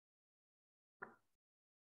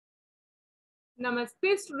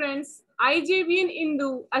Namaste students, I JVN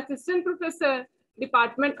Indu, Assistant Professor,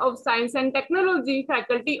 Department of Science and Technology,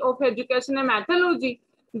 Faculty of Education and Methodology,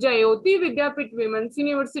 Vidyapeeth Women's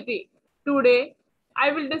University. Today,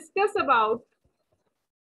 I will discuss about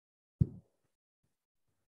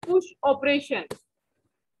push operation.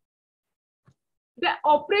 The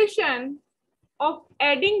operation of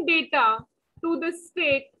adding data to the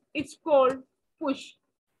stack is called push.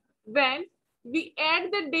 When we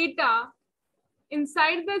add the data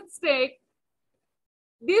inside the stack,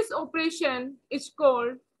 this operation is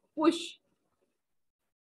called push.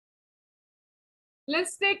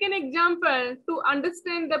 Let's take an example to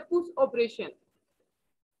understand the push operation.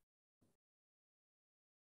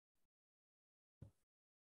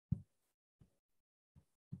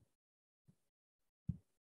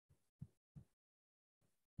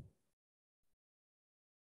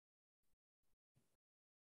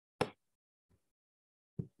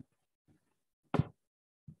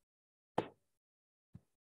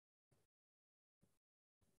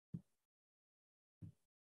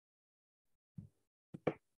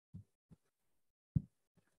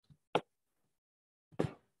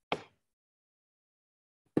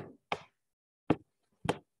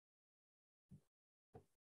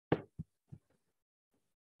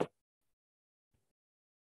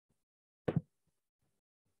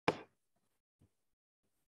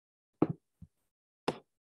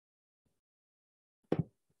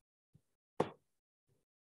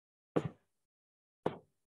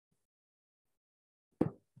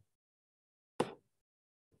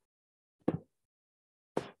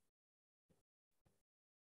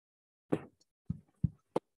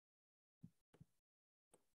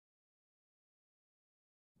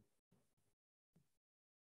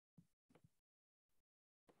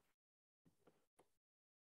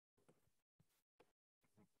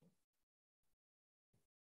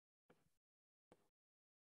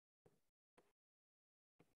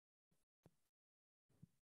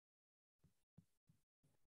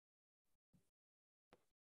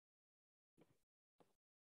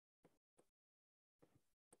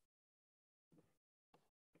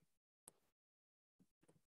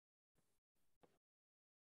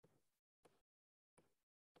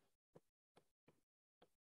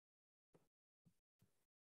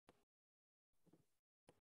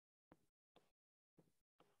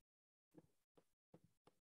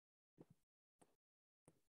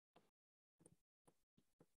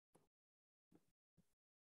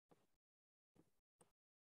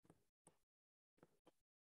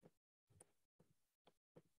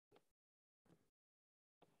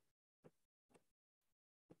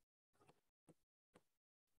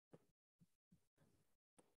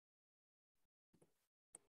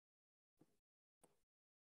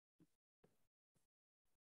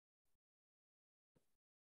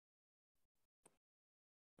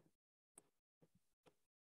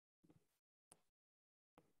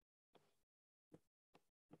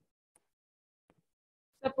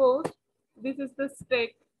 Suppose this is the stack.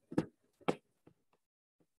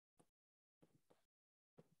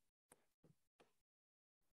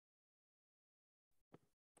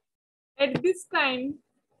 At this time,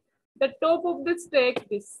 the top of the stack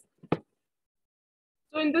is.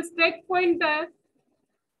 So in the stack pointer,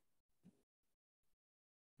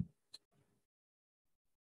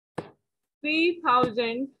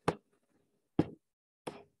 $3,000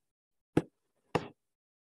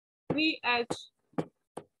 3H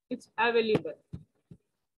is available.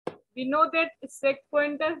 We know that stack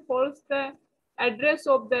pointer holds the address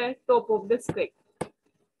of the top of the stack.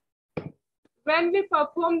 When we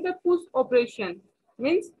perform the push operation,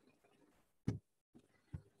 means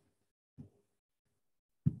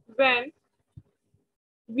when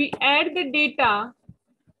we add the data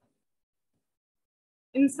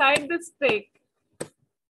inside the stack,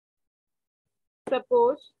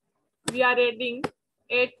 suppose we are adding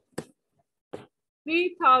at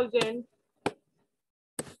 3000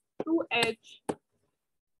 to H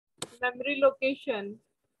memory location.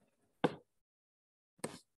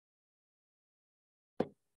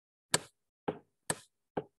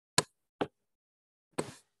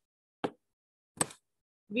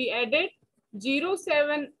 We added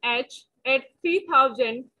 07H at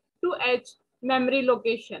 3000 to H memory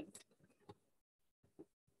location.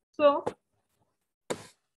 So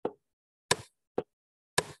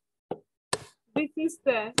this is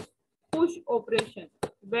the push operation.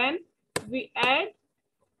 When we add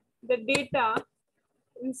the data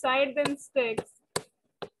inside the stack,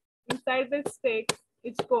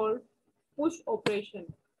 it's called push operation.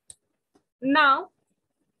 Now,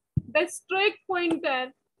 the stack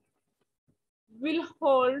pointer will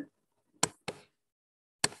hold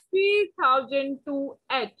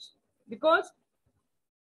 3002H, because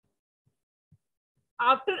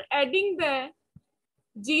after adding the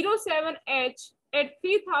 07H at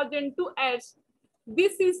 3002H,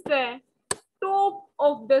 this is the top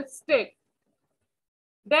of the stack.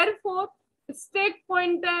 Therefore, stack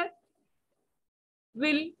pointer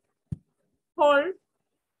will hold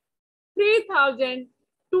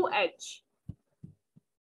 3002H.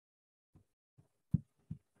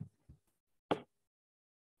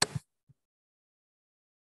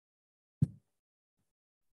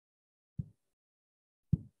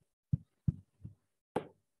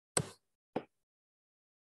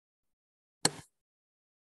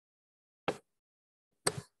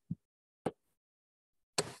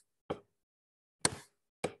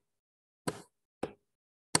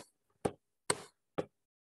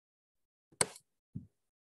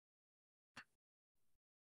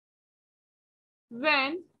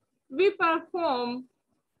 When we perform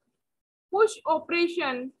push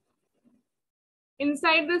operation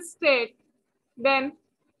inside the stack, then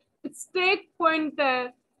stack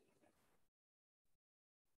pointer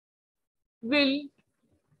will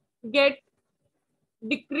get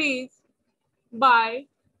decreased by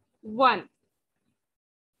 1.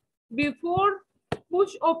 Before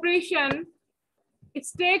push operation,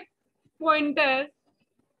 stack pointer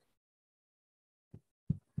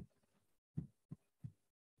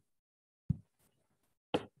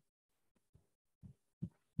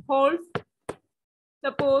holds,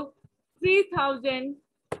 suppose 3003H.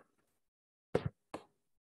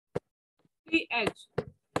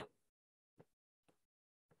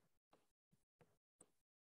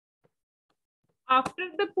 After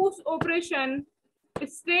the push operation,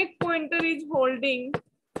 stack pointer is holding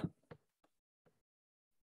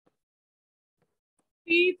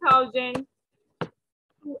 3002H.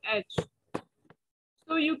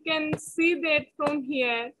 So you can see that from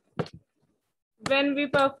here, when we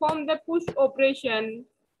perform the push operation,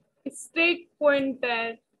 stack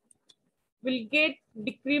pointer will get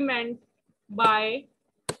decrement by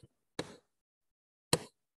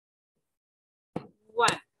 1.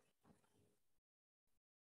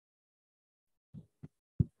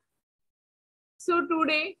 So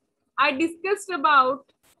today I discussed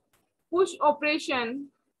about push operation.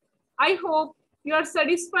 I hope you are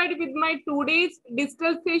satisfied with my today's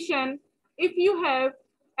digital session. If you have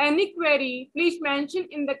any query, please mention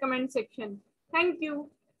in the comment section. Thank you.